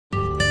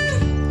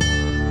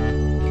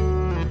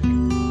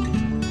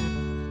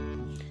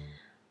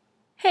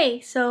Hey,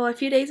 so a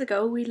few days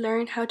ago we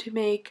learned how to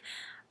make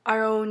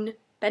our own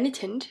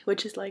Benetint,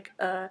 which is like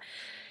a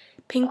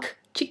pink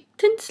cheek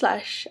tint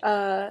slash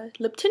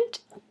lip tint.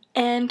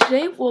 And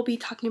today we'll be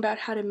talking about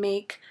how to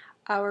make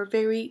our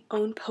very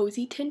own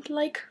Posie-tint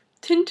like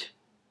tint,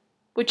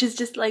 which is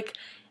just like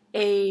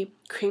a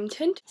cream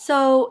tint.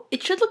 So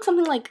it should look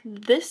something like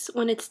this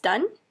when it's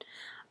done.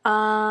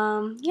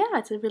 Yeah,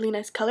 it's a really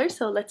nice color,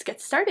 so let's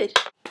get started.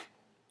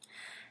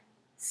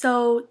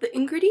 So the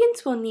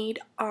ingredients we'll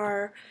need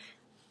are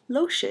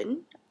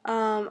lotion.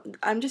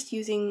 I'm just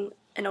using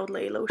an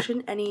Olay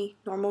lotion, any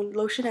normal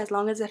lotion, as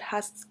long as it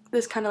has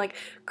this kind of like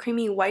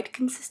creamy white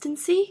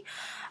consistency.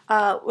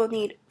 We'll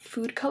need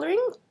food coloring.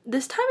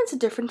 This time it's a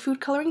different food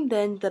coloring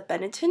than the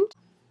Benetint.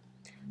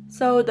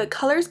 So the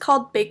color is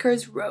called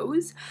Baker's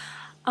Rose.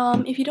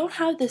 If you don't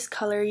have this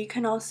color, you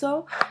can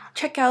also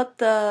check out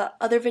the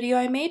other video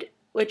I made,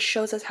 which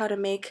shows us how to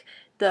make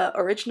the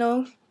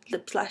original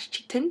lip slash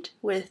cheek tint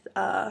with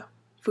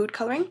food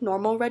coloring,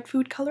 normal red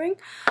food coloring.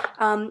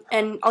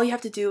 And all you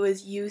have to do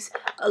is use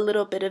a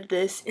little bit of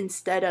this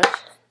instead of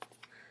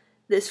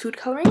this food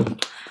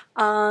coloring.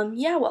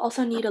 Yeah, we'll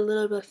also need a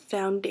little bit of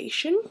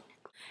foundation.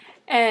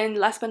 And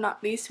last but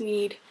not least, we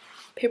need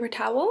paper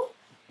towel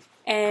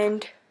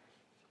and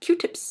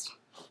Q-tips.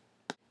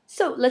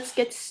 So let's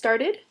get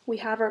started. We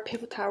have our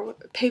paper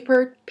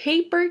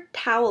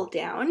towel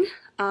down.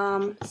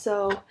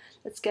 So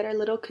let's get our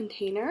little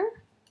container,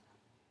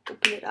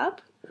 open it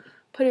up,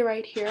 put it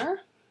right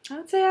here. I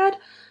would say add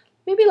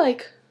maybe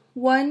like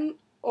one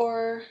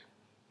or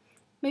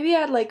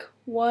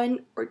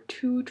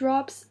two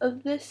drops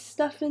of this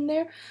stuff in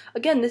there.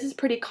 Again, this is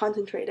pretty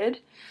concentrated.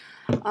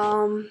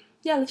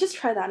 Yeah, let's just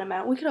try that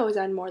amount. We could always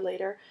add more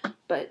later,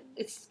 but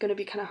it's gonna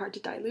be kind of hard to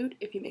dilute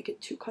if you make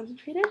it too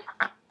concentrated.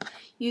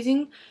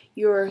 Using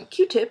your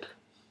Q-tip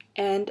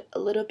and a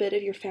little bit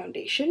of your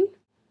foundation.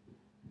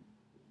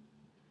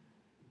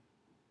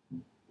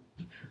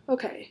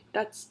 Okay,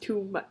 that's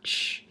too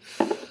much.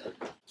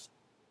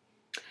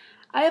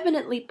 I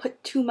evidently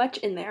put too much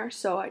in there,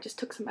 so I just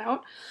took some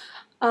out.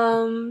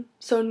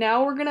 So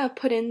now we're gonna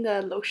put in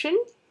the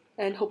lotion,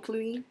 and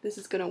hopefully this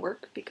is gonna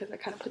work because I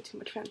kind of put too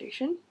much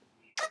foundation.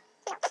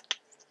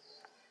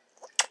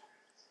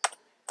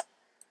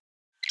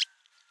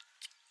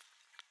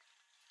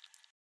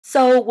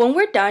 So when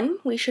we're done,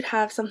 we should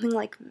have something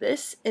like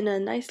this in a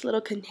nice little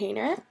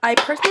container. I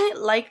personally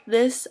like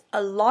this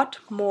a lot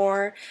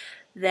more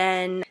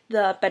than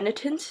the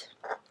Benetint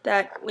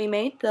that we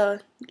made,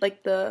 the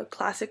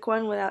classic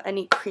one without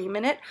any cream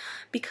in it,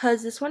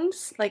 because this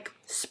one's like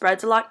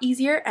spreads a lot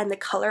easier and the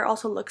color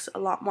also looks a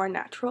lot more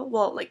natural.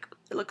 Well, like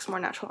it looks more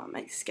natural on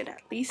my skin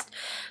at least.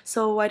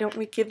 So why don't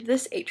we give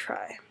this a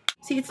try?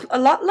 See, it's a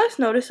lot less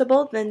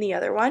noticeable than the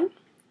other one,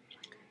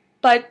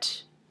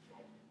 but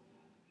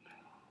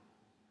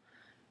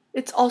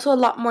it's also a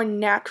lot more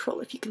natural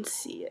if you can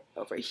see it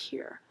over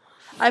here.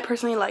 I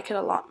personally like it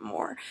a lot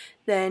more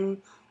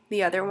than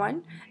the other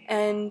one,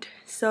 and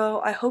so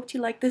I hope you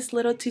like this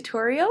little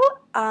tutorial,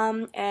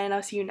 and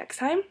I'll see you next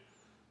time.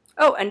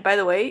 Oh, and by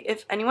the way,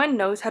 if anyone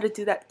knows how to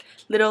do that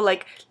little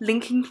like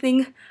linking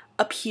thing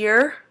up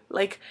here,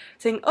 like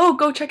saying, oh,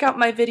 go check out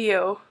my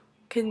video,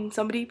 can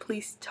somebody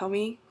please tell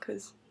me,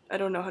 because I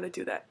don't know how to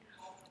do that.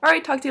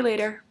 Alright, talk to you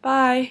later.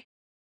 Bye!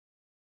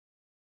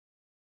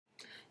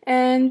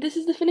 And this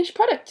is the finished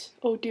product.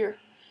 Oh dear.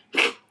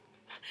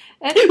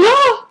 And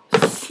oh,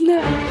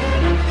 snap!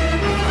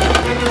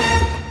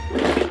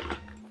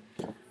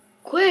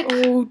 Quick!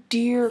 Oh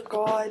dear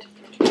God.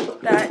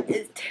 That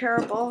is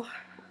terrible.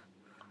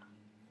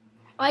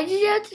 Why did you have to